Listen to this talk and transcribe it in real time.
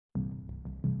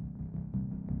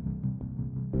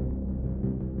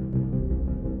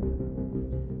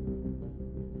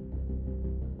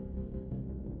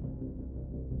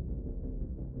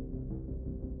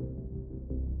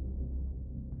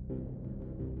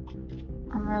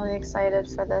really excited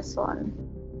for this one.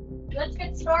 Let's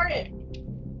get started.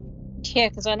 Yeah,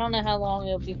 because I don't know how long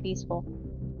it'll be peaceful.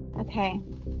 Okay.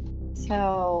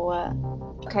 So,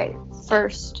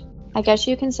 first, I guess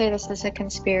you can say this is a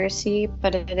conspiracy,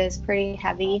 but it is pretty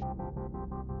heavy.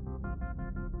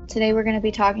 Today we're going to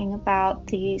be talking about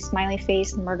the Smiley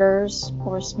Face Murders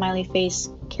or Smiley Face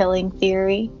Killing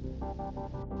theory.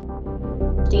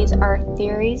 These are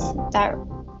theories that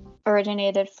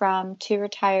originated from two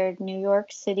retired New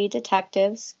York City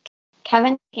detectives,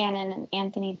 Kevin Cannon and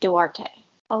Anthony Duarte,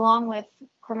 along with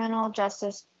criminal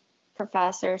justice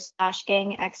professor /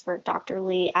 gang expert Dr.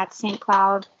 Lee at St.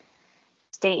 Cloud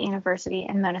State University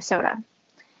in Minnesota.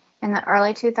 In the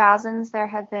early 2000s, there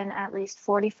had been at least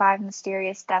 45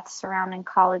 mysterious deaths surrounding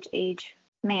college-age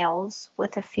males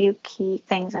with a few key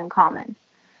things in common.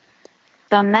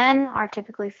 The men are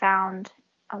typically found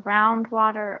around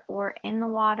water or in the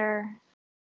water.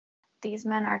 These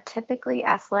men are typically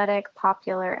athletic,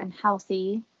 popular, and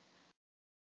healthy.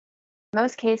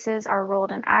 Most cases are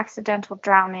ruled an accidental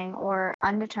drowning or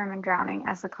undetermined drowning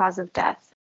as the cause of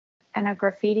death, and a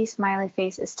graffiti smiley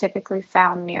face is typically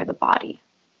found near the body.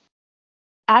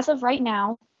 As of right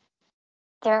now,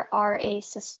 there are a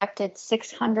suspected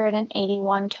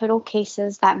 681 total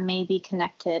cases that may be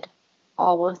connected,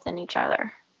 all within each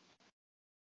other.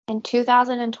 In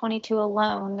 2022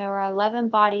 alone, there were 11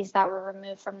 bodies that were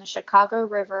removed from the Chicago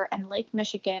River and Lake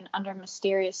Michigan under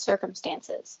mysterious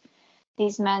circumstances.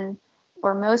 These men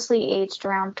were mostly aged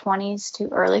around 20s to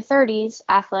early 30s,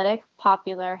 athletic,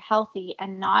 popular, healthy,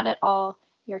 and not at all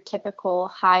your typical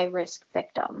high-risk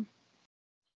victim.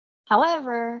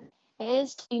 However, it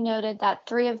is to be noted that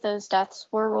 3 of those deaths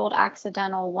were ruled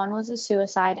accidental, 1 was a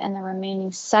suicide, and the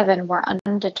remaining 7 were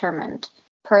undetermined,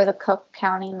 per the Cook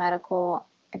County Medical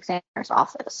Examiner's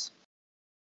Office.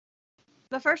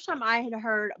 The first time I had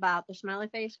heard about the Smiley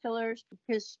Face Killers,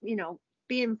 because,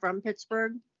 being from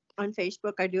Pittsburgh, on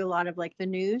Facebook, I do a lot of, the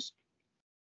news.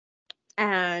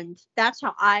 And that's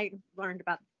how I learned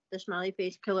about the Smiley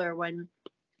Face Killer when,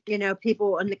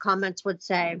 people in the comments would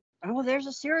say, oh, there's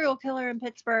a serial killer in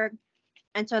Pittsburgh.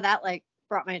 And so that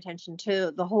brought my attention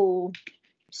to the whole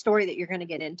story that you're going to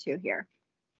get into here.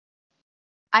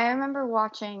 I remember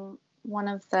watching one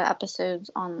of the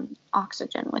episodes on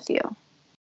Oxygen with you.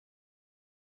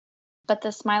 But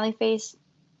the Smiley Face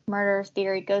murder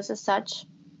theory goes as such.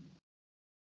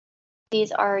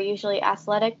 These are usually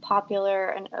athletic, popular,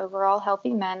 and overall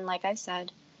healthy men, like I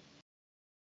said.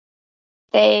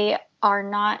 They are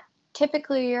not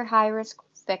typically your high-risk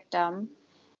victim.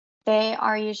 They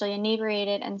are usually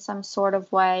inebriated in some sort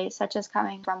of way, such as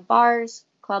coming from bars,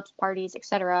 clubs, parties,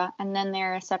 etc., and then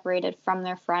they're separated from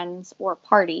their friends or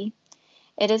party.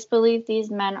 It is believed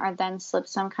these men are then slipped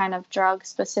some kind of drug,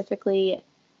 specifically,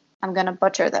 I'm going to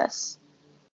butcher this,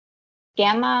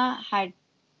 gamma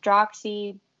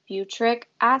hydroxybutyric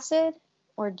acid,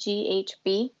 or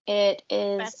GHB. It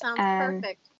is... That sounds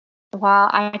perfect. Well,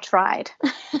 I tried.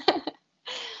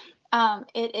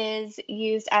 It is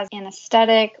used as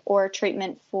anesthetic or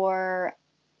treatment for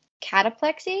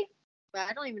cataplexy.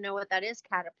 I don't even know what that is,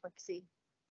 cataplexy.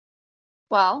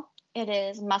 Well, it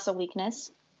is muscle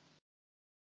weakness.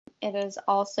 It is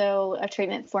also a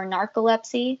treatment for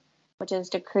narcolepsy, which is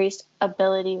decreased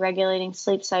ability regulating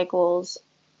sleep cycles,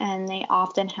 and they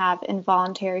often have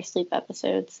involuntary sleep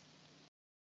episodes.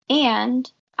 And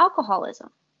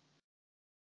alcoholism.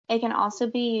 It can also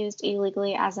be used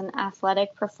illegally as an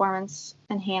athletic performance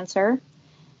enhancer,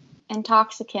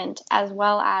 intoxicant, as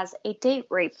well as a date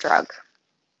rape drug.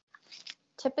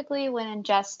 Typically, when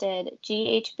ingested,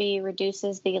 GHB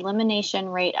reduces the elimination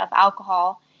rate of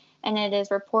alcohol, and it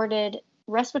is reported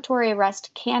respiratory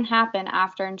arrest can happen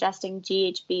after ingesting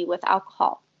GHB with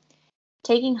alcohol.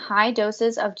 Taking high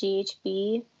doses of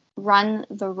GHB run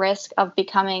the risk of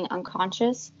becoming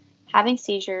unconscious, having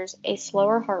seizures, a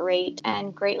slower heart rate,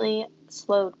 and greatly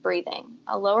slowed breathing,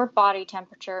 a lower body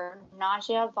temperature,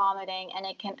 nausea, vomiting, and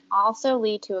it can also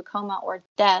lead to a coma or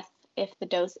death if the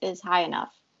dose is high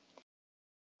enough.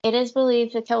 It is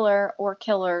believed the killer or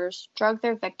killers drug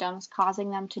their victims, causing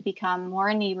them to become more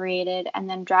inebriated and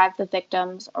then drive the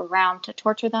victims around to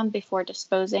torture them before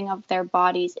disposing of their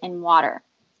bodies in water.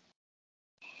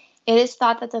 It is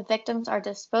thought that the victims are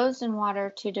disposed in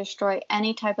water to destroy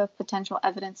any type of potential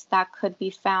evidence that could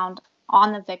be found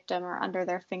on the victim or under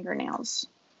their fingernails.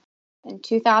 In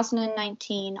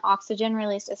 2019, Oxygen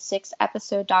released a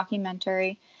 6-episode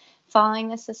documentary following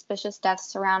the suspicious deaths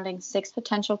surrounding 6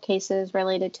 potential cases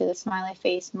related to the Smiley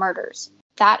Face murders.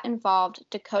 That involved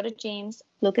Dakota James,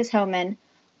 Lucas Homan,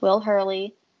 Will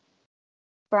Hurley,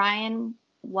 Brian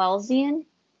Welzian,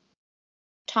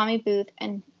 Tommy Booth,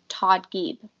 and Todd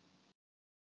Gieb.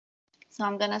 So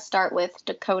I'm going to start with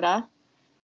Dakota.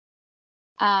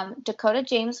 Dakota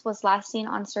James was last seen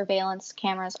on surveillance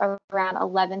cameras around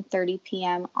 11:30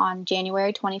 p.m. on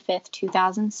January 25th,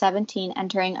 2017,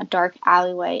 entering a dark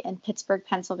alleyway in Pittsburgh,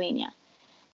 Pennsylvania.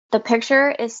 The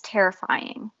picture is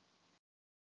terrifying.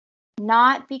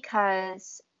 Not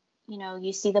because,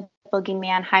 you see the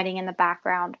boogeyman hiding in the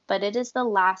background, but it is the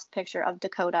last picture of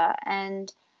Dakota,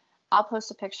 and I'll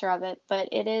post a picture of it, but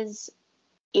it is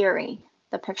eerie,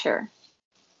 the picture.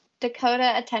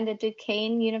 Dakota attended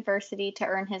Duquesne University to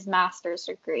earn his master's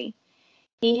degree.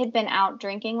 He had been out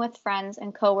drinking with friends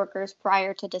and coworkers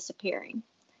prior to disappearing.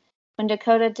 When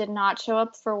Dakota did not show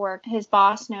up for work, his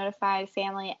boss notified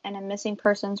family and a missing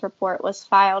persons report was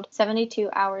filed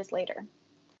 72 hours later.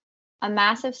 A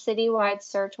massive citywide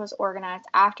search was organized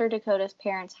after Dakota's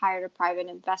parents hired a private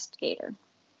investigator.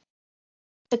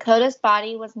 Dakota's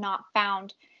body was not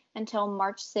found until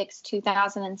March 6,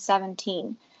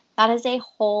 2017. That is a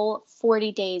whole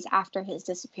 40 days after his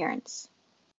disappearance,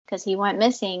 because he went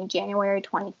missing January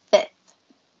 25th.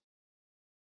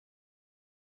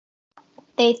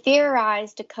 They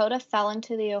theorized Dakota fell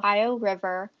into the Ohio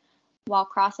River while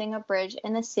crossing a bridge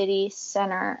in the city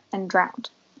center and drowned.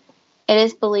 It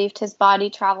is believed his body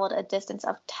traveled a distance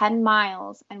of 10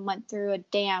 miles and went through a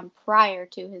dam prior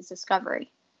to his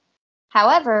discovery.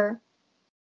 However,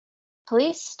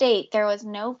 police state there was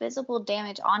no visible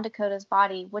damage on Dakota's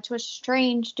body, which was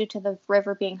strange due to the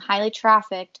river being highly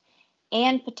trafficked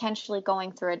and potentially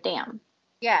going through a dam.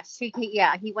 Yes,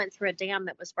 he went through a dam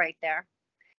that was right there.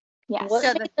 Yes.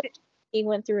 So he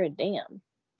went through a dam.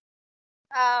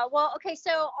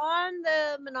 So on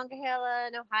the Monongahela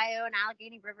and Ohio and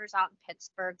Allegheny rivers out in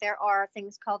Pittsburgh, there are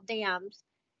things called dams,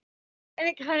 and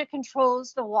it kind of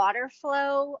controls the water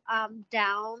flow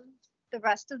down the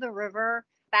rest of the river.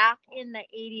 Back in the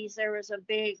 80s,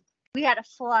 we had a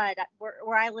flood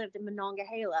where I lived in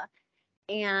Monongahela,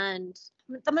 and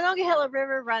the Monongahela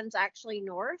River runs actually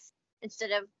north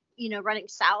instead of, running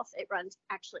south. It runs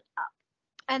actually up.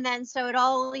 And then so it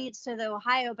all leads to the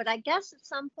Ohio, but I guess at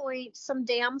some point some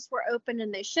dams were opened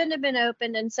and they shouldn't have been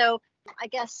opened, and so I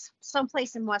guess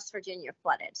someplace in West Virginia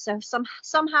flooded. So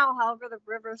somehow, however the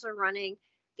rivers are running,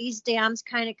 these dams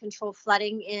kind of control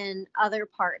flooding in other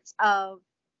parts of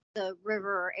the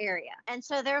river area. And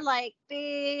so they're like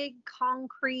big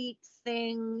concrete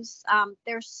things.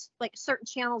 There's like certain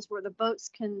channels where the boats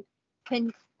can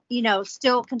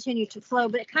still continue to flow,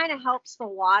 but it kind of helps the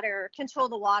water control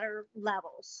the water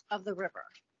levels of the river,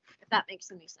 if that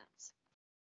makes any sense.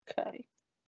 Okay.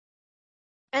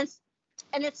 And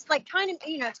it's like kind of,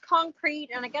 it's concrete,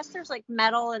 and I guess there's like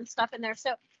metal and stuff in there.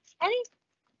 So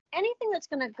anything that's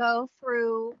going to go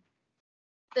through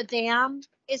the dam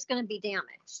is going to be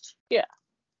damaged. Yeah.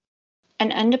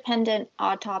 An independent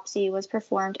autopsy was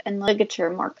performed and ligature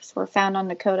marks were found on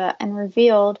Dakota and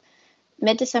revealed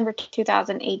mid-December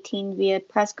 2018 via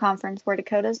press conference where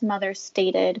Dakota's mother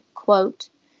stated, quote,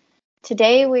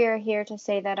 "Today we are here to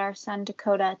say that our son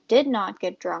Dakota did not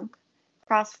get drunk,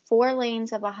 cross 4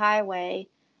 lanes of a highway,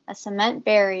 a cement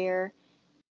barrier,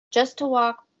 just to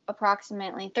walk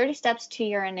approximately 30 steps to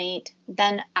urinate,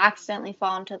 then accidentally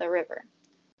fall into the river.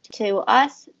 To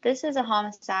us, this is a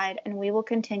homicide, and we will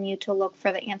continue to look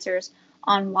for the answers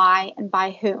on why and by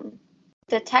whom."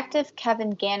 Detective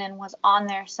Kevin Gannon was on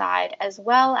their side, as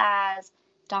well as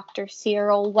Dr.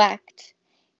 Cyril Wecht.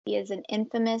 He is an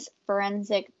infamous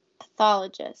forensic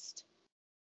pathologist.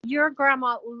 Your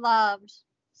grandma loved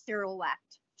Cyril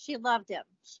Wecht. She loved him.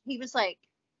 He was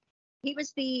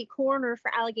the coroner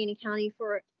for Allegheny County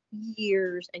for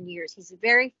years and years. He's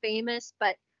very famous,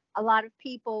 but a lot of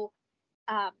people,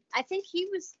 I think he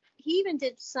even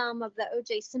did some of the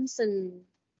O.J. Simpson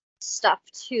stuff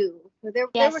too.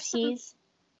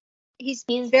 He's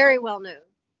very well known.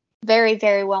 Very,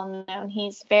 very well known.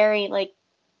 He's very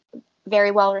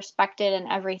well respected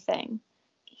and everything.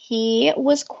 He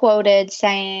was quoted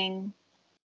saying,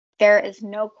 "There is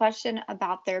no question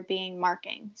about there being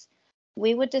markings.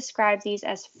 We would describe these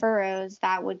as furrows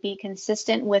that would be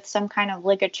consistent with some kind of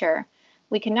ligature.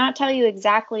 We cannot tell you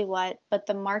exactly what, but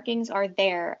the markings are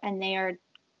there and they are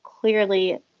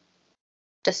clearly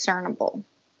discernible."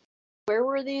 Where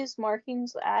were these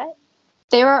markings at?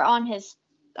 They were around his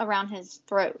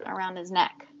throat, around his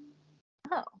neck.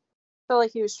 Oh. So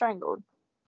like he was strangled.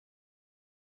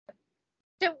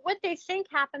 So what they think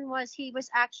happened was he was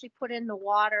actually put in the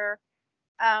water.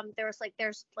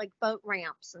 There's boat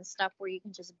ramps and stuff where you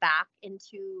can just back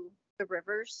into the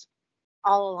rivers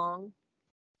all along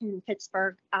in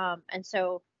Pittsburgh. And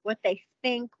so what they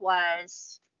think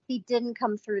was he didn't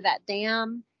come through that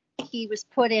dam. He was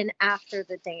put in after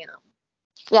the dam.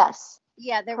 Yes.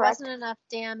 Yeah, there Correct. wasn't enough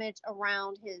damage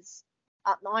around his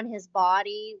on his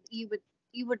body. You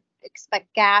would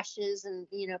expect gashes and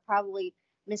probably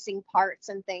missing parts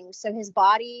and things. So his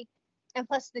body, and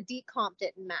plus the decomp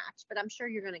didn't match. But I'm sure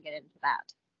you're going to get into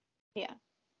that. Yeah.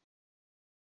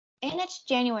 And it's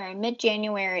January,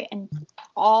 mid-January, and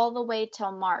all the way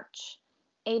till March.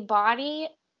 The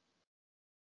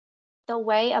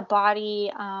way a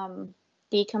body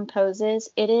decomposes,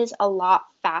 it is a lot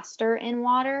faster in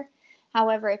water.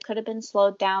 However, it could have been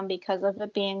slowed down because of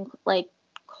it being like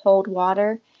cold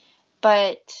water.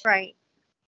 But Right.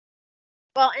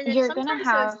 Well, and then you're gonna sometimes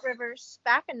those have, rivers,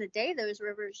 back in the day, those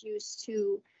rivers used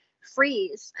to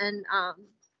freeze, and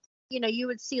you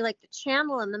would see like the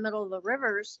channel in the middle of the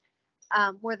rivers,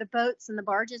 where the boats and the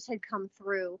barges had come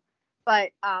through.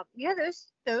 But yeah,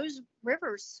 those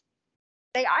rivers,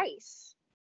 they ice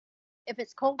if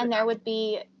it's cold and enough.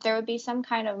 there would be some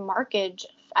kind of markage,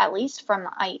 at least from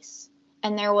the ice,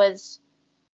 and there was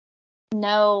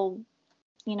no,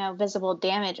 visible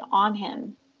damage on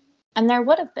him, and there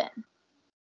would have been.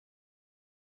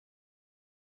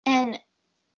 And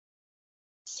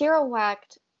Cyril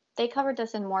Wecht, they covered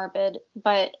this in Morbid,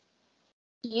 but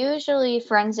usually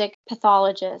forensic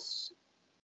pathologists,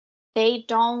 they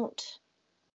don't,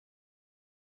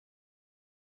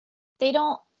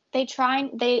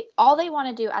 all they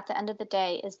want to do at the end of the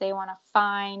day is they want to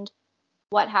find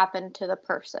what happened to the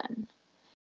person.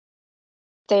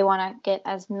 They want to get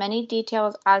as many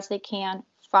details as they can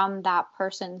from that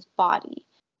person's body.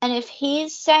 And if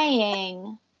he's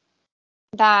saying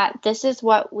that this is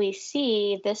what we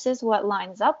see, this is what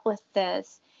lines up with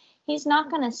this, he's not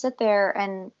going to sit there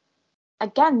and,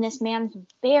 again, this man's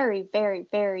very, very,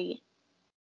 very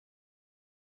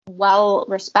well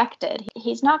respected.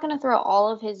 He's not going to throw all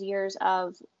of his years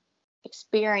of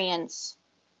experience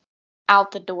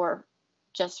out the door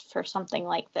just for something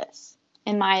like this,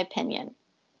 in my opinion.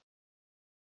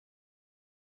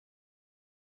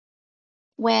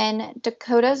 When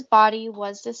Dakota's body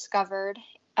was discovered,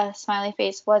 a smiley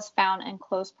face was found in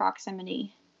close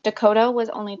proximity. Dakota was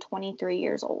only 23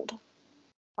 years old.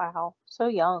 Wow, so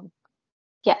young.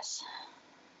 Yes.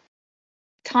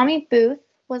 Tommy Booth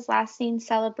was last seen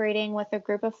celebrating with a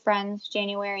group of friends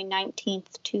January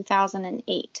 19th,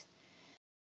 2008.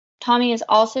 Tommy is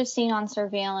also seen on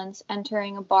surveillance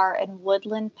entering a bar in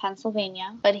Woodland,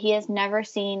 Pennsylvania, but he is never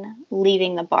seen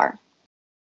leaving the bar.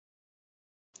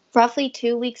 Roughly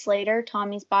 2 weeks later,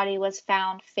 Tommy's body was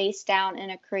found face down in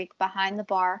a creek behind the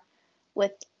bar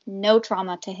with no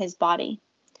trauma to his body.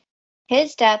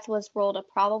 His death was ruled a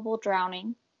probable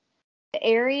drowning. The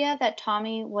area that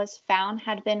Tommy was found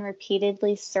had been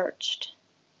repeatedly searched,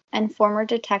 and former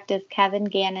detective Kevin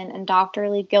Gannon and Dr.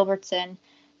 Lee Gilbertson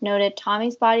noted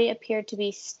Tommy's body appeared to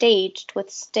be staged with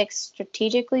sticks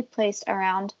strategically placed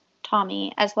around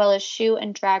Tommy, as well as shoe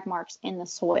and drag marks in the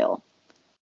soil.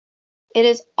 It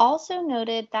is also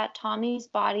noted that Tommy's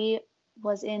body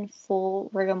was in full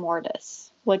rigor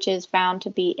mortis, which is found to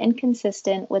be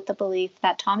inconsistent with the belief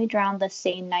that Tommy drowned the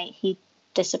same night he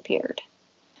disappeared.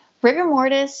 Rigor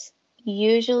mortis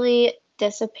usually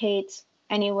dissipates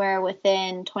anywhere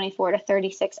within 24 to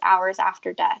 36 hours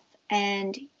after death,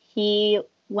 and he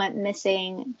went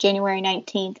missing January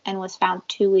 19th and was found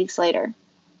 2 weeks later.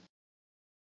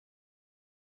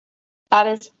 That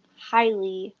is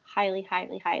highly, highly,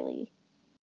 highly, highly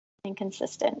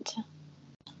inconsistent.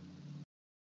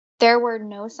 There were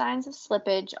no signs of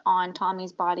slippage on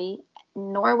Tommy's body,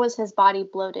 nor was his body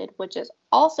bloated, which is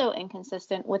also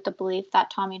inconsistent with the belief that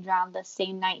Tommy drowned the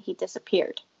same night he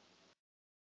disappeared.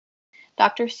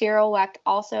 Dr. Cyril Wecht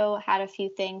also had a few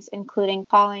things, including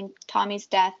calling Tommy's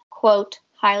death, quote,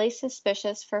 highly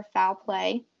suspicious for foul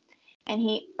play, and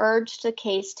he urged the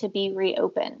case to be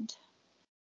reopened.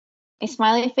 A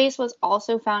smiley face was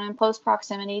also found in close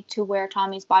proximity to where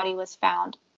Tommy's body was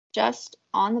found, just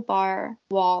on the bar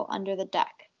wall under the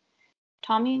deck.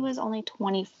 Tommy was only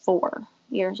 24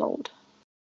 years old.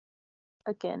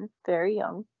 Again, very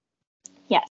young.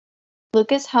 Yes.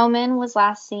 Lucas Homan was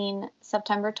last seen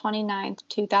September 29th,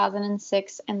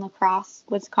 2006 in La Crosse,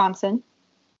 Wisconsin.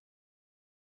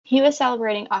 He was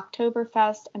celebrating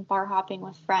Oktoberfest and bar hopping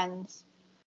with friends.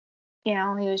 He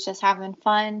was just having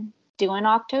fun doing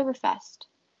Oktoberfest.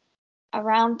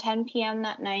 Around 10 p.m.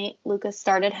 that night, Lucas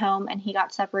started home and he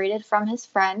got separated from his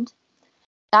friend.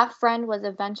 That friend was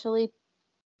eventually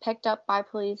picked up by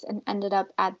police and ended up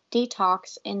at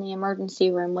detox in the emergency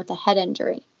room with a head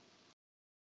injury.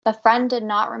 The friend did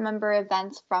not remember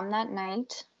events from that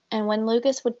night, and when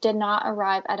Lucas did not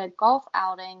arrive at a golf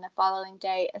outing the following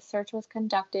day, a search was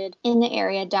conducted in the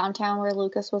area downtown where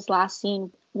Lucas was last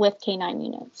seen with K9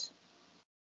 units.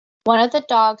 One of the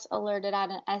dogs alerted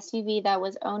at an SUV that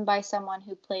was owned by someone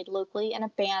who played locally in a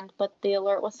band, but the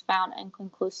alert was found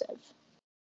inconclusive.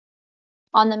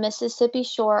 On the Mississippi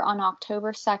shore on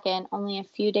October 2nd, only a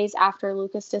few days after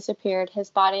Lucas disappeared, his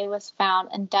body was found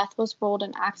and death was ruled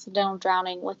an accidental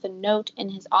drowning, with a note in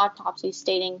his autopsy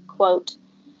stating, quote,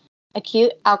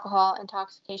 "Acute alcohol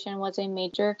intoxication was a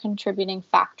major contributing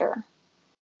factor."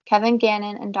 Kevin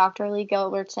Gannon and Dr. Lee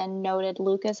Gilbertson noted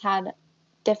Lucas had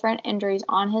different injuries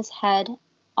on his head,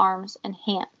 arms, and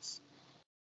hands.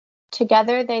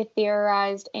 Together, they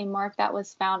theorized a mark that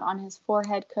was found on his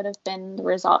forehead could have been the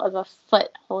result of a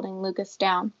foot holding Lucas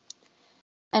down,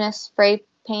 and a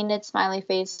spray-painted smiley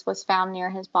face was found near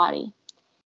his body.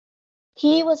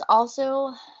 He was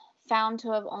also found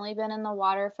to have only been in the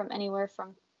water from anywhere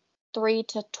from 3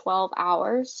 to 12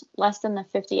 hours, less than the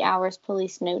 50 hours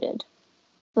police noted.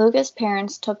 Lucas'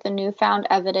 parents took the newfound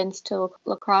evidence to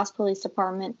La Crosse Police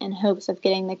Department in hopes of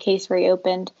getting the case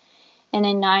reopened. In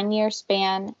a 9-year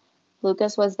span,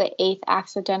 Lucas was the 8th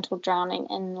accidental drowning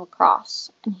in La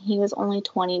Crosse, and he was only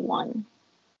 21.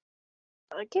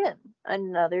 Again,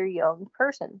 another young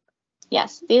person.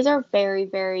 Yes, these are very,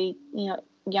 very,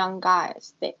 young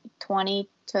guys, 20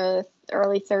 to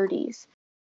early 30s.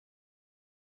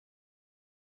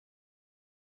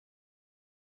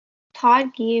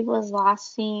 Todd Geeb was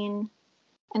last seen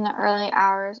in the early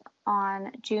hours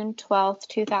on June 12,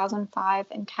 2005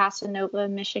 in Casanova,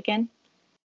 Michigan.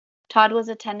 Todd was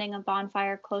attending a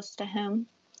bonfire close to home.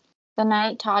 The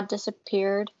night Todd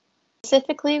disappeared,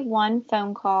 specifically one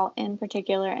phone call in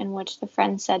particular in which the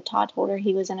friend said Todd told her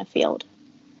he was in a field.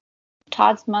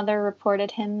 Todd's mother reported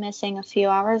him missing a few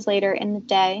hours later in the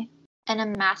day, and a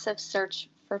massive search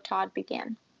for Todd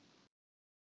began.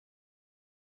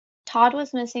 Todd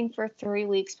was missing for 3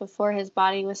 weeks before his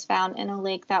body was found in a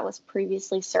lake that was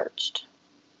previously searched.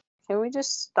 Can we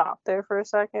just stop there for a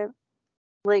second?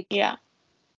 Yeah.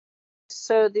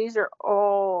 So these are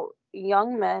all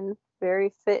young men,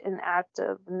 very fit and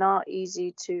active, not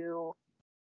easy to,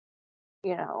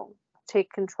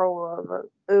 take control of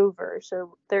over.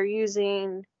 So they're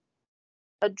using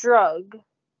a drug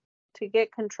to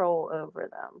get control over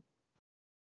them.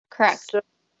 Correct. So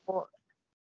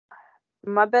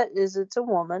my bet is it's a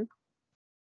woman.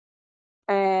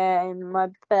 And my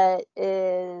bet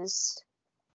is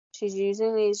she's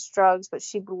using these drugs, but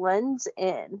she blends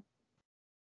in.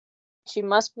 She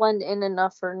must blend in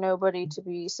enough for nobody to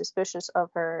be suspicious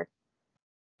of her,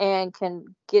 and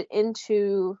can get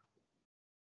into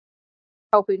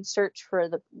helping search for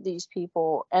these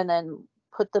people, and then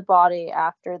put the body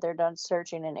after they're done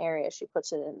searching an area. She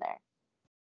puts it in there.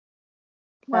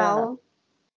 Well,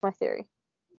 my theory.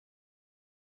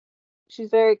 She's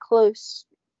very close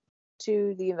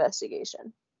to the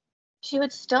investigation. She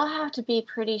would still have to be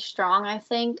pretty strong, I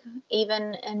think,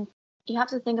 and you have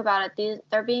to think about it.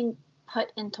 They're being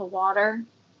put into water,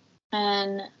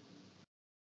 and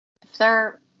if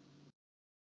they're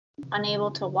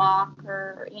unable to walk,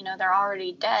 or they're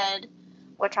already dead,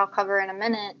 which I'll cover in a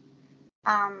minute,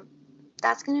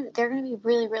 they're gonna be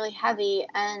really, really heavy,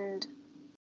 and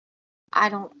I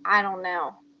don't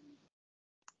know.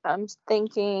 I'm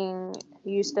thinking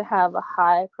used to have a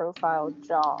high profile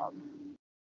job,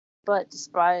 but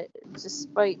despite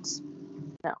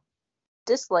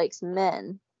dislikes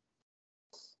men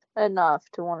enough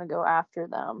to want to go after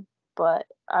them. But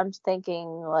I'm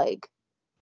thinking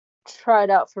tried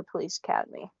out for police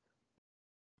academy.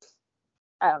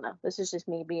 I don't know. This is just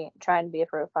me trying to be a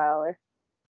profiler.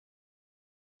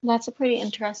 That's a pretty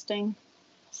interesting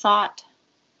thought.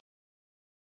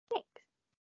 Thanks.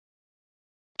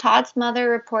 Todd's mother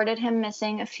reported him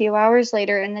missing a few hours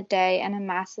later in the day, and a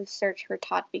massive search for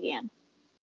Todd began.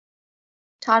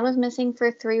 Todd was missing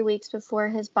for 3 weeks before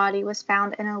his body was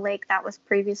found in a lake that was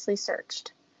previously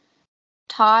searched.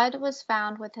 Todd was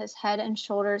found with his head and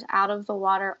shoulders out of the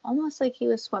water, almost like he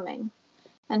was swimming,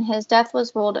 and his death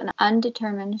was ruled an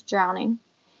undetermined drowning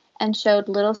and showed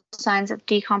little signs of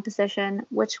decomposition,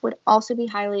 which would also be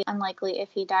highly unlikely if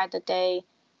he died the day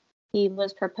he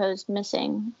was proposed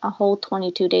missing, a whole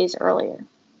 22 days earlier.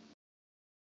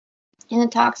 In the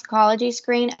toxicology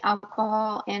screen,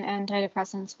 alcohol and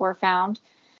antidepressants were found,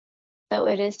 though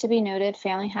it is to be noted,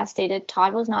 family has stated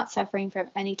Todd was not suffering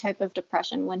from any type of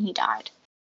depression when he died.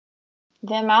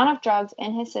 The amount of drugs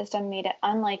in his system made it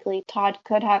unlikely Todd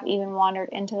could have even wandered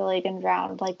into the lake and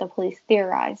drowned like the police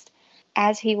theorized,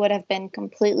 as he would have been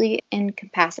completely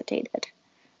incapacitated,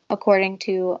 according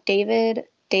to David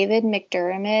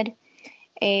McDermott,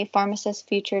 a pharmacist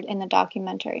featured in the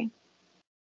documentary.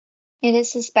 It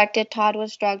is suspected Todd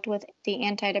was drugged with the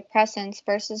antidepressants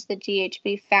versus the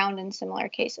GHB found in similar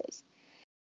cases.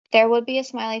 There would be a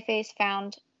smiley face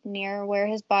found near where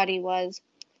his body was,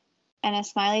 and a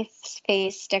smiley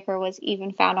face sticker was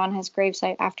even found on his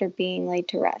gravesite after being laid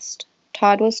to rest.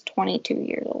 Todd was 22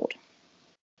 years old.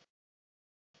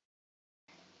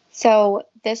 So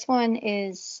this one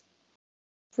is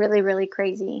really, really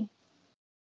crazy.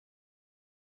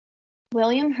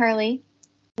 William Hurley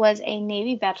was a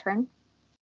Navy veteran.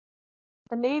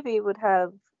 The Navy would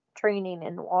have training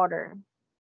in water.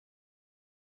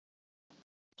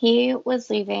 He was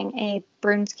leaving a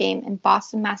Bruins game in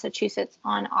Boston, Massachusetts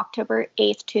on October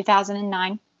 8th,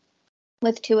 2009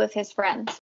 with two of his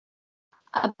friends.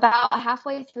 About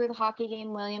halfway through the hockey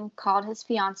game, William called his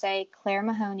fiancée, Claire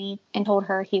Mahoney, and told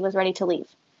her he was ready to leave.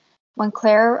 When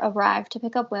Claire arrived to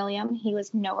pick up William, he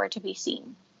was nowhere to be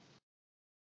seen.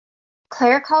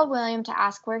 Claire called William to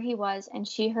ask where he was, and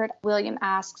she heard William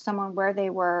ask someone where they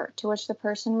were, to which the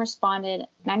person responded,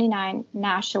 99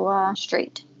 Nashua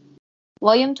Street.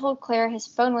 William told Claire his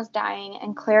phone was dying,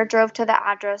 and Claire drove to the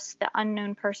address the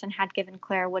unknown person had given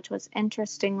Claire, which was,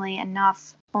 interestingly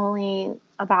enough, only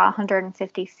about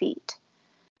 150 feet.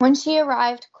 When she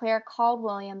arrived, Claire called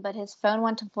William, but his phone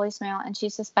went to voicemail, and she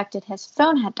suspected his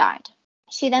phone had died.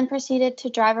 She then proceeded to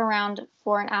drive around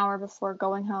for an hour before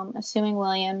going home, assuming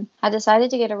William had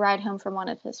decided to get a ride home from one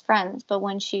of his friends, but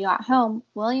when she got home,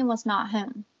 William was not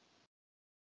home.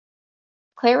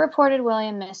 Claire reported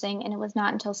William missing, and it was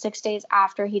not until 6 days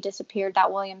after he disappeared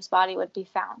that William's body would be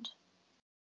found.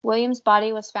 William's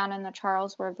body was found in the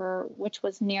Charles River, which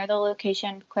was near the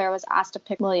location Claire was asked to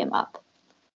pick William up.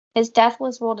 His death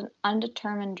was ruled an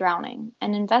undetermined drowning,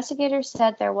 and investigators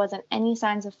said there wasn't any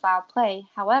signs of foul play.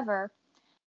 However,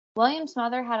 William's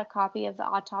mother had a copy of the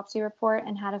autopsy report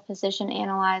and had a physician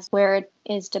analyze, where it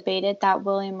is debated that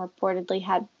William reportedly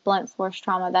had blunt force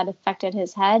trauma that affected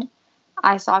his head,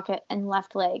 eye socket, and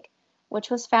left leg, which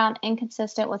was found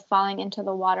inconsistent with falling into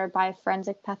the water by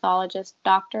forensic pathologist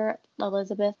Dr.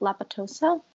 Elizabeth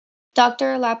Lapatosa.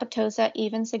 Dr. Lapatosa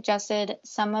even suggested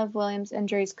some of William's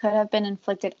injuries could have been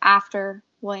inflicted after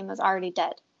William was already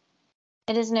dead.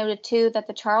 It is noted, too, that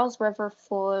the Charles River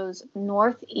flows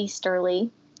northeasterly,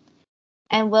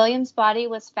 and William's body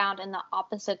was found in the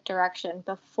opposite direction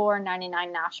before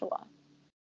 99 Nashua.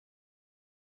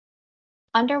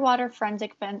 Underwater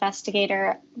forensic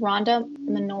investigator Rhonda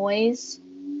Manoise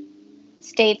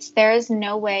states there is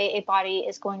no way a body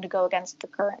is going to go against the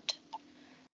current.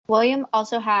 William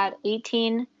also had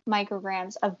 18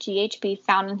 micrograms of GHB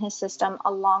found in his system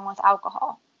along with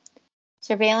alcohol.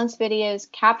 Surveillance videos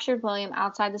captured William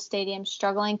outside the stadium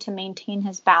struggling to maintain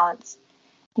his balance.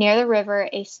 Near the river,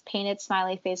 a painted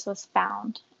smiley face was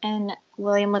found, and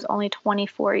William was only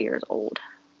 24 years old.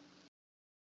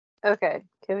 Okay,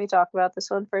 can we talk about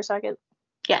this one for a second?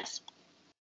 Yes.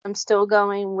 I'm still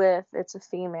going with it's a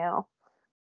female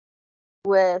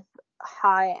with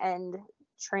high-end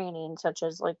training, such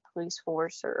as like police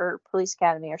force or police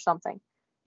academy or something.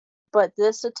 But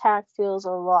this attack feels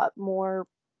a lot more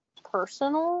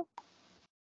personal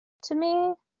to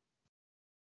me.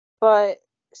 But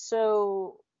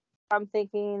so I'm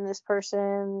thinking this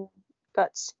person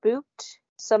got spooked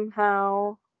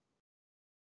somehow.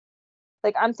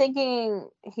 Like, I'm thinking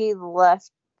he left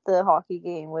the hockey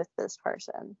game with this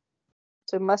person.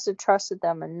 So he must have trusted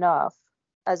them enough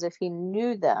as if he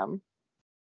knew them.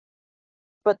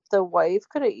 But the wife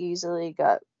could have easily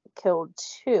got killed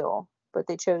too, but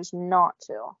they chose not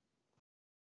to.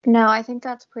 No, I think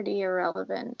that's pretty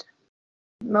irrelevant.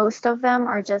 Most of them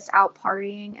are just out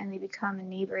partying and they become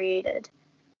inebriated.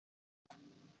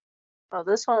 Well,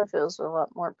 this one feels a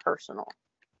lot more personal.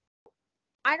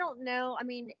 I don't know. I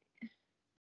mean,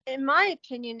 in my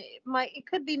opinion, it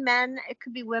could be men, it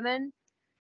could be women.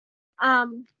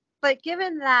 But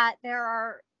given that there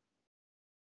are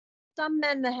some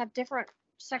men that have different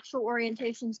sexual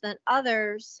orientations than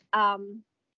others, I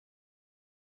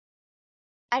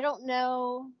don't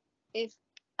know if,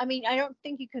 I mean, I don't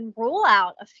think you can rule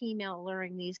out a female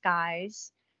luring these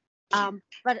guys.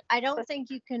 But I don't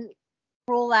think you can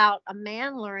rule out a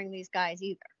man luring these guys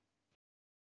either.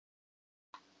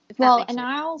 Well, and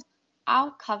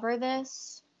I'll cover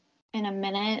this in a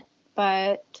minute,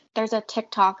 but there's a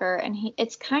TikToker and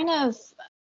it's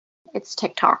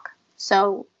TikTok.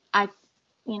 So I,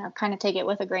 kind of take it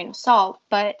with a grain of salt,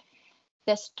 but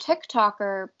this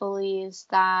TikToker believes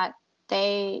that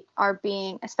they are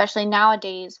being, especially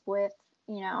nowadays with,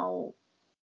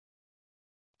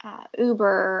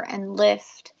 Uber and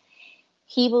Lyft,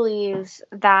 he believes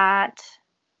that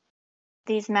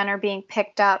these men are being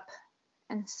picked up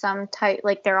in some type,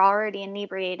 like they're already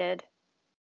inebriated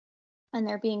and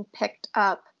they're being picked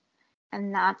up,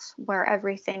 and that's where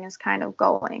everything is kind of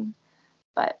going.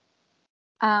 But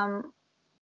The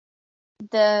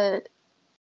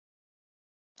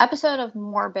episode of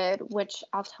Morbid, which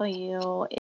I'll tell you,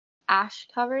 Ash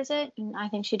covers it, and I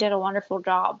think she did a wonderful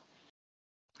job.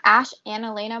 Ash and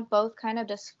Elena both kind of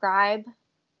describe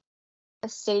the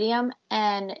stadium,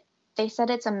 and they said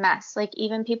it's a mess. Like,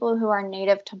 even people who are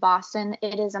native to Boston,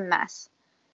 it is a mess.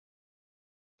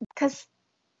 Because,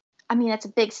 I mean, it's a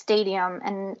big stadium,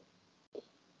 and,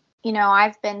 you know,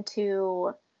 I've been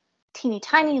to teeny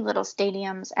tiny little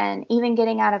stadiums, and even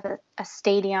getting out of a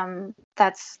stadium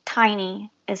that's tiny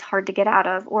is hard to get out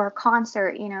of, or a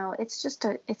concert, you know, it's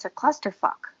a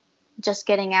clusterfuck just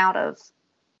getting out of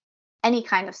any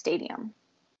kind of stadium.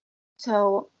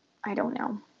 So I don't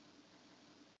know.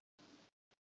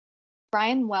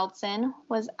 Brian Welton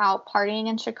was out partying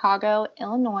in Chicago,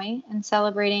 Illinois, and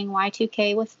celebrating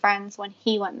Y2K with friends when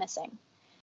he went missing.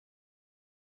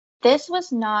 This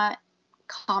was not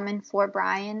common for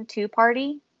Brian to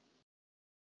party,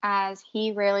 as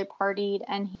he rarely partied,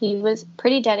 and he was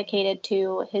pretty dedicated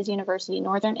to his university,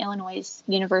 Northern Illinois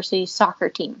University soccer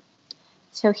team.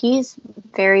 So he's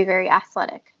very, very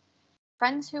athletic.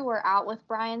 Friends who were out with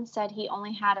Brian said he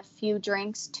only had a few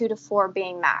drinks, 2 to 4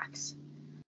 being max.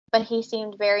 But he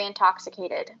seemed very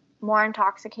intoxicated, more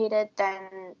intoxicated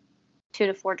than 2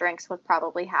 to 4 drinks would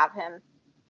probably have him.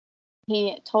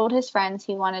 He told his friends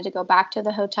he wanted to go back to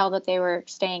the hotel that they were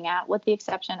staying at, with the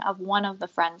exception of one of the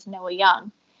friends, Noah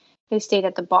Young, who stayed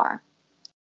at the bar.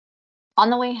 On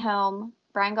the way home,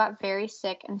 Brian got very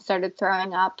sick and started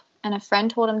throwing up, and a friend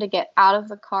told him to get out of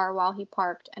the car while he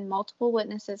parked, and multiple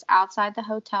witnesses outside the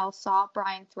hotel saw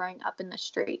Brian throwing up in the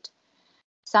street.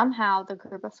 Somehow, the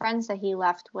group of friends that he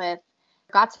left with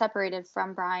got separated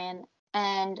from Brian,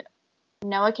 and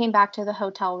Noah came back to the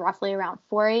hotel roughly around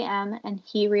 4 a.m., and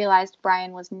he realized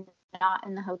Brian was not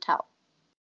in the hotel.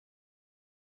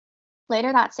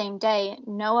 Later that same day,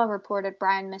 Noah reported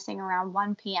Brian missing around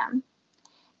 1 p.m.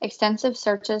 Extensive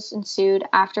searches ensued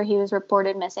after he was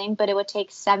reported missing, but it would take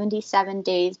 77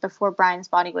 days before Brian's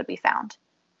body would be found.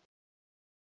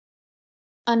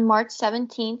 On March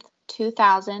 17,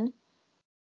 2000,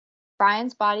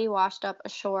 Brian's body washed up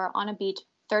ashore on a beach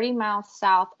 30 miles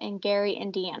south in Gary,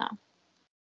 Indiana.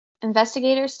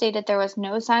 Investigators stated there was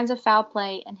no signs of foul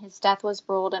play, and his death was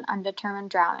ruled an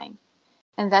undetermined drowning.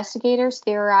 Investigators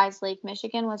theorized Lake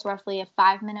Michigan was roughly a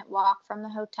 5-minute walk from the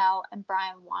hotel, and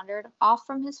Brian wandered off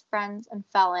from his friends and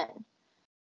fell in.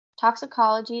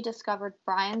 Toxicology discovered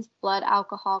Brian's blood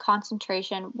alcohol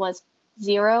concentration was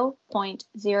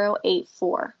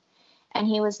 0.084, and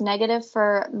he was negative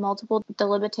for multiple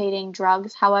debilitating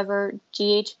drugs. However,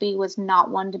 GHB was not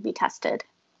one to be tested.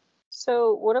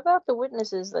 So, what about the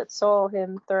witnesses that saw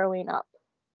him throwing up?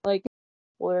 Like,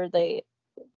 were they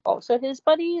also his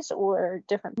buddies or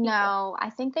different people? No, I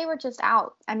think they were just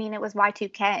out. I mean, it was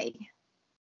Y2K.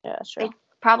 Yeah, sure. They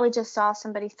probably just saw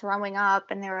somebody throwing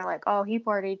up, and they were like, oh, he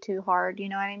partied too hard. You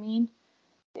know what I mean?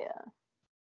 Yeah.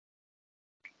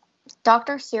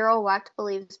 Dr. Cyril Wecht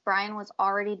believes Brian was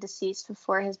already deceased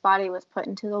before his body was put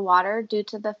into the water, due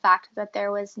to the fact that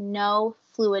there was no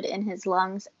fluid in his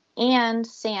lungs and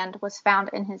sand was found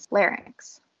in his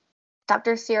larynx.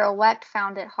 Dr. Cyril Wecht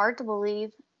found it hard to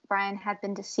believe Brian had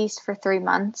been deceased for 3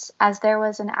 months, as there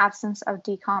was an absence of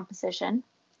decomposition.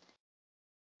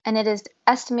 And it is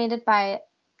estimated by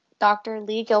Dr.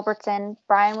 Lee Gilbertson,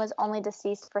 Brian was only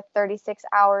deceased for 36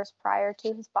 hours prior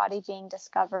to his body being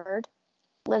discovered.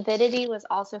 Lividity was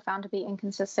also found to be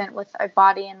inconsistent with a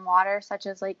body in water, such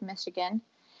as Lake Michigan,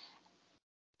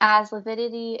 as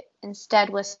lividity instead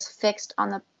was fixed on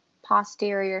the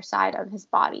posterior side of his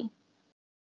body.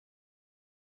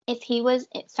 If he was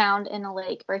found in a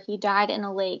lake, or he died in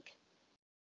a lake,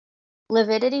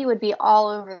 lividity would be all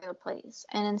over the place,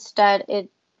 and instead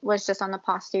it was just on the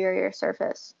posterior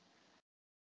surface,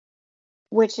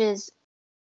 which is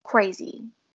crazy.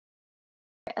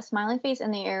 A smiley face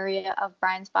in the area of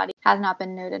Brian's body has not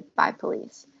been noted by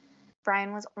police.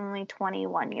 Brian was only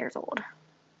 21 years old.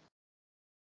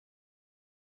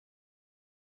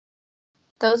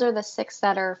 Those are the 6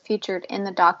 that are featured in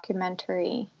the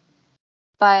documentary,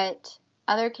 but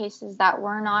other cases that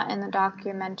were not in the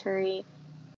documentary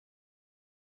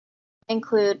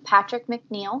include Patrick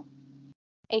McNeil,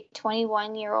 a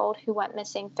 21-year-old who went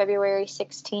missing February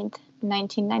 16,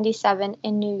 1997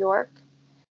 in New York.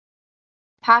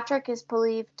 Patrick is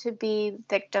believed to be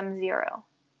victim 0.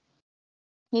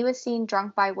 He was seen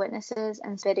drunk by witnesses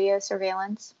and video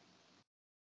surveillance.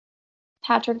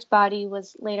 Patrick's body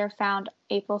was later found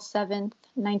April 7,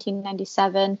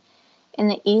 1997 in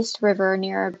the East River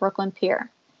near Brooklyn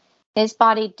Pier. His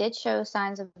body did show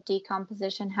signs of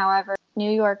decomposition. However, New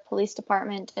York Police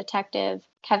Department detective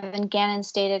Kevin Gannon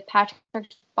stated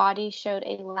Patrick's body showed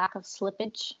a lack of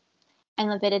slippage and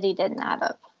lividity didn't add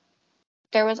up.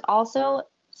 There was also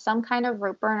some kind of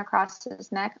rope burn across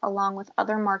his neck, along with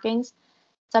other markings,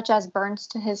 such as burns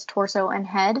to his torso and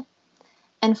head,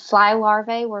 and fly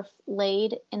larvae were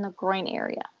laid in the groin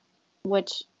area,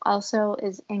 which also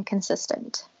is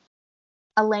inconsistent.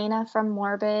 Elena from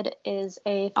Morbid is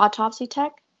an autopsy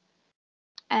tech,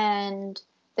 and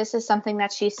this is something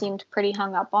that she seemed pretty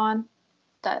hung up on,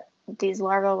 that these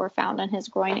larvae were found in his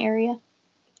groin area.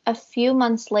 A few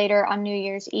months later, on New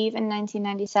Year's Eve in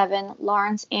 1997,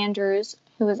 Lawrence Andrews,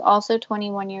 who was also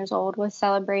 21 years old, was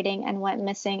celebrating and went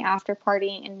missing after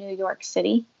partying in New York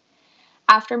City.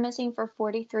 After missing for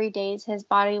 43 days, his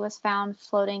body was found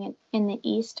floating in the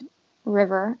East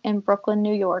River in Brooklyn,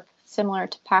 New York, similar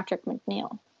to Patrick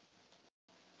McNeil.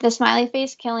 The Smiley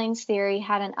Face killings theory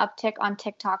had an uptick on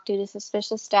TikTok due to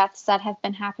suspicious deaths that have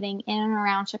been happening in and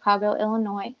around Chicago,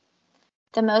 Illinois.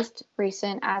 The most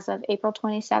recent, as of April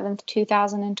 27,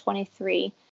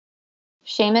 2023,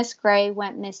 Seamus Gray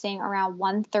went missing around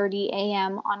 1:30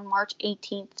 a.m. on March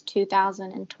 18,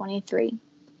 2023.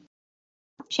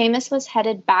 Seamus was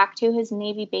headed back to his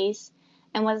Navy base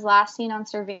and was last seen on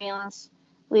surveillance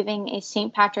leaving a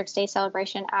St. Patrick's Day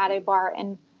celebration at a bar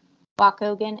in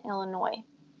Waukegan, Illinois.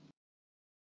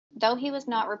 Though he was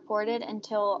not reported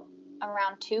until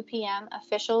around 2 p.m.,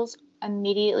 officials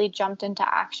immediately jumped into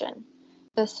action.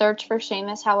 The search for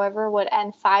Seamus, however, would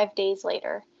end 5 days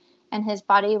later, and his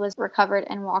body was recovered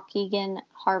in Waukegan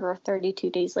Harbor 32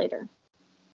 days later.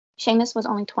 Seamus was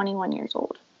only 21 years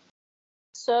old.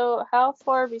 So how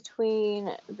far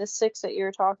between the 6 that you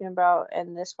were talking about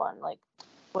and this one? Like,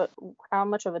 how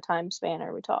much of a time span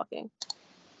are we talking?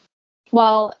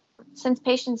 Well, since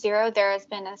patient 0, there has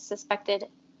been a suspected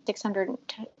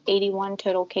 681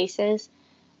 total cases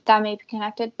that may be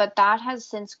connected, but that has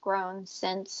since grown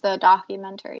since the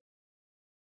documentary.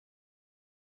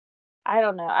 I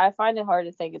don't know. I find it hard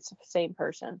to think it's the same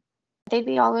person. They'd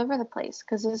be all over the place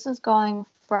because this is going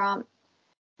from,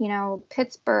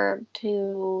 Pittsburgh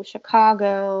to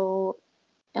Chicago,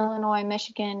 Illinois,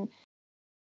 Michigan.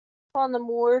 Well, the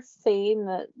more fame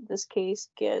that this case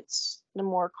gets, the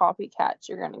more copycats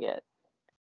you're going to get.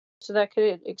 So that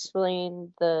could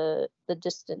explain the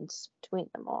distance between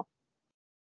them all.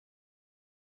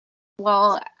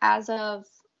 Well, as of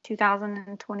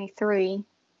 2023,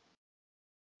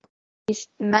 these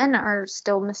men are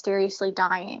still mysteriously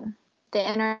dying. The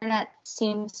internet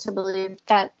seems to believe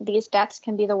that these deaths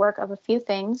can be the work of a few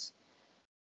things.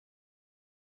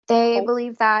 They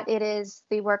believe that it is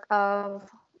the work of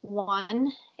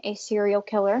 1, a serial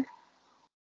killer,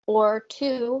 or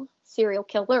 2, serial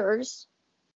killers,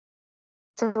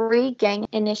 3, gang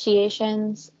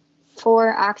initiations, 4,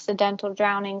 accidental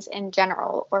drownings in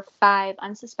general, or 5,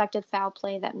 unsuspected foul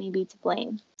play that may be to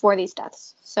blame for these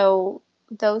deaths. So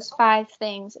those 5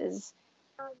 things is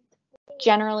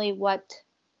generally what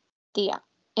the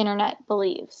internet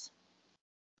believes.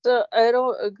 So I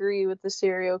don't agree with the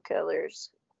serial killer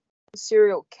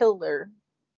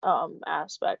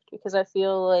aspect, because I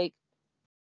feel like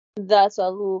that's a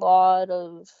lot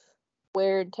of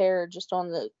wear and tear just on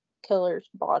the killer's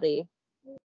body.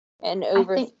 And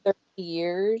over 30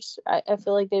 years, I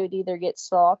feel like they would either get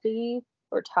sloppy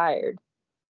or tired.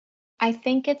 I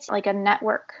think it's like a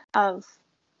network of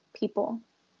people.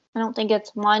 I don't think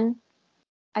it's one.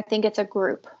 I think it's a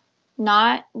group,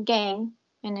 not gang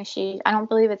initiation. I don't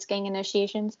believe it's gang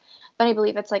initiations, but I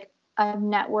believe it's like a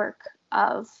network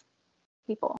of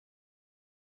people.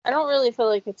 I don't really feel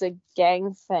like it's a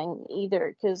gang thing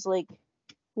either, because like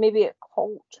maybe a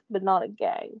cult, but not a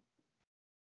gang.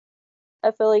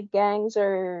 I feel like gangs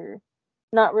are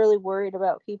not really worried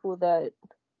about people that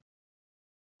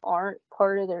aren't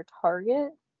part of their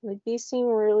target. Like, these seem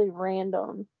really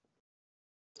random.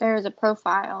 There's a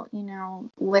profile,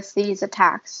 with these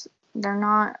attacks. They're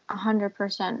not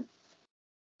 100%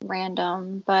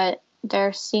 random, but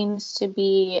there seems to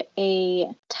be a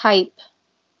type.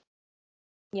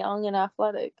 Young and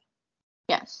athletic.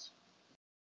 Yes.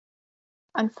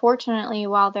 Unfortunately,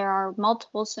 while there are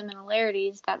multiple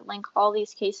similarities that link all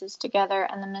these cases together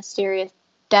and the mysterious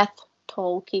death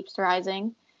toll keeps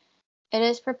rising, it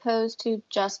is proposed to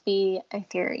just be a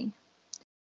theory.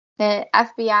 The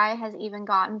FBI has even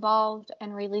got involved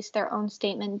and released their own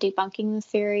statement debunking the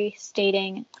theory,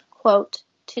 stating, quote,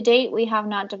 "To date, we have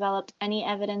not developed any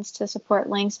evidence to support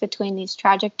links between these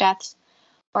tragic deaths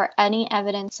or any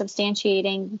evidence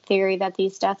substantiating the theory that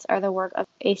these deaths are the work of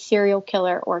a serial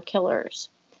killer or killers.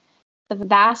 The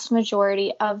vast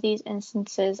majority of these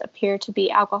instances appear to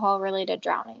be alcohol-related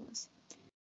drownings."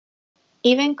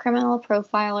 Even criminal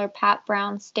profiler Pat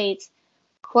Brown states,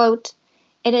 quote,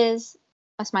 "It is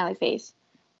a smiley face,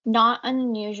 not an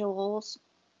unusual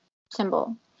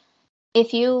symbol.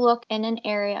 If you look in an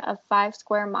area of 5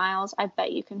 square miles, I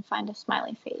bet you can find a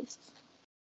smiley face."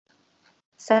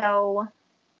 So,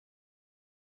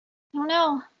 I don't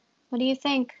know. What do you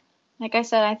think? Like I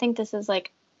said, I think this is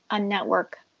like a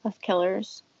network of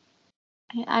killers.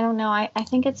 I don't know. I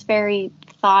think it's very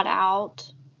thought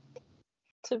out.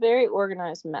 It's a very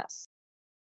organized mess.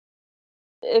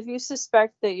 If you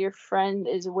suspect that your friend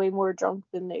is way more drunk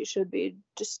than they should be,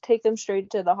 just take them straight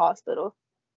to the hospital.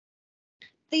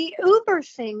 The Uber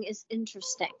thing is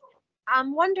interesting.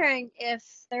 I'm wondering if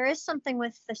there is something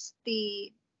with this,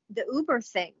 the Uber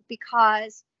thing,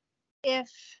 because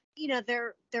if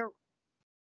they're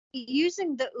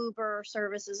using the Uber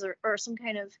services or some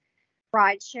kind of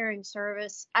ride sharing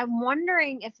service, I'm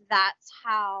wondering if that's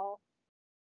how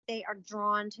they are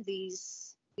drawn to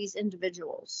these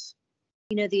individuals,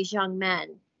 these young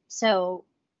men. So,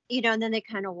 and then they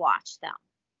kind of watch them.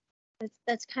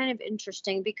 That's kind of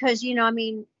interesting because, I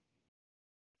mean,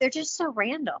 they're just so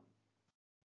random.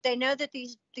 They know that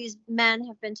these men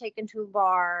have been taken to a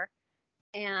bar,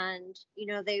 and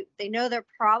they know they're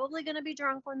probably going to be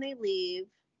drunk when they leave.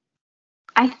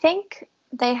 I think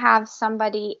they have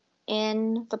somebody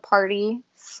in the party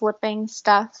flipping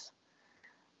stuff,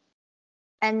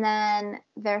 and then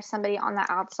there's somebody on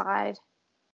the outside.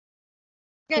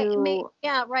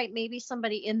 Yeah, right. Maybe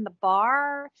somebody in the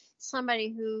bar,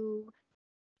 somebody who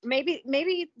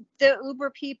maybe the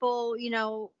Uber people,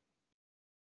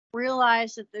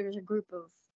 realize that there's a group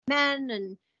of men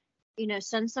and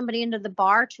send somebody into the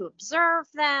bar to observe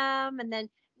them, and then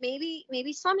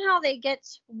maybe somehow they get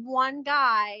one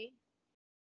guy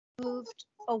moved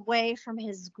away from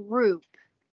his group,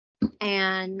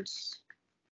 and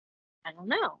I don't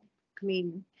know. I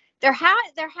mean, there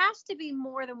has to be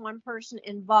more than one person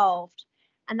involved,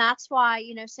 and that's why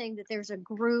saying that there's a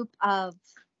group of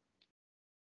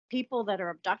people that are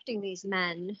abducting these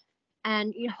men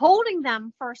and holding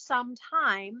them for some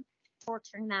time,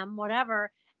 torturing them,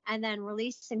 whatever, and then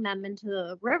releasing them into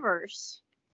the rivers.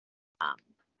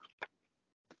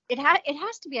 It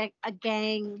has to be a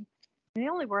gang. The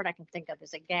only word I can think of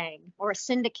is a gang or a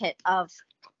syndicate of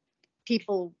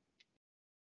people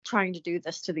trying to do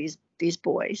this to these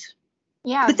boys.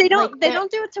 Yeah, but they don't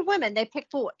do it to women. They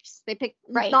pick boys. They pick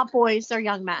not boys. They're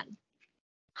young men.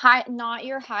 Not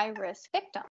your high risk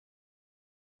victim.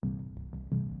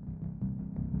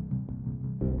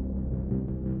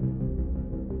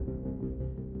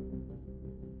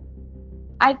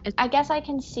 I guess I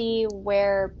can see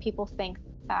where people think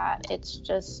that it's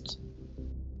just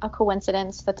a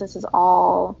coincidence that this is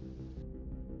all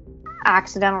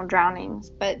accidental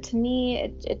drownings, but to me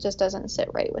it just doesn't sit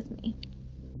right with me.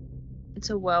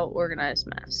 It's a well-organized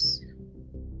mess.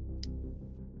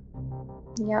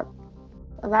 Yep.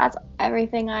 That's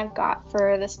everything I've got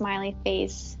for the Smiley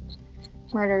Face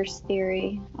Murders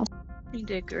theory. You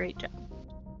did a great job.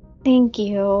 Thank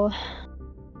you.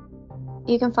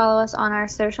 You can follow us on our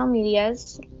social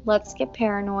medias. Let's Get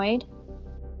Paranoid.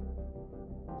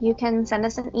 You can send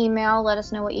us an email. Let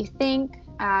us know what you think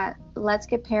at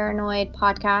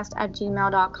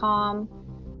letsgetparanoidpodcast@gmail.com.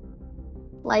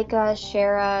 Like us,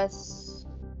 share us,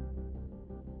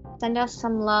 send us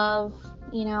some love.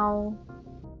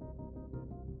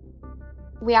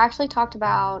 We actually talked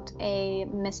about a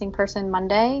missing person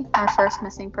Monday, our first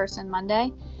missing person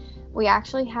Monday. We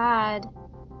actually had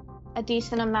a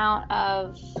decent amount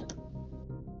of,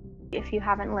 if you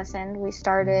haven't listened, we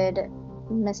started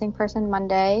Missing Person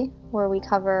Monday, where we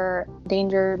cover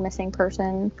endangered missing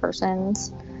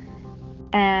persons,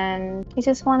 and we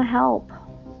just want to help.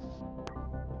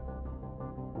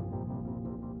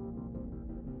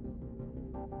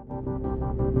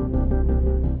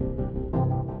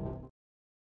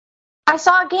 I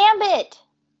saw Gambit!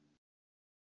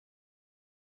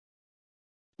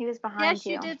 He was behind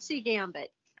you. Yes, you did see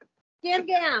Gambit. Gam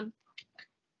Gam.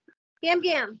 Gam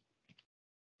Gam.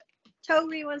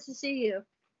 Torie wants to see you.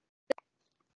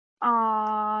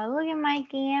 Aw, look at my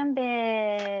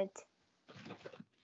Gambit.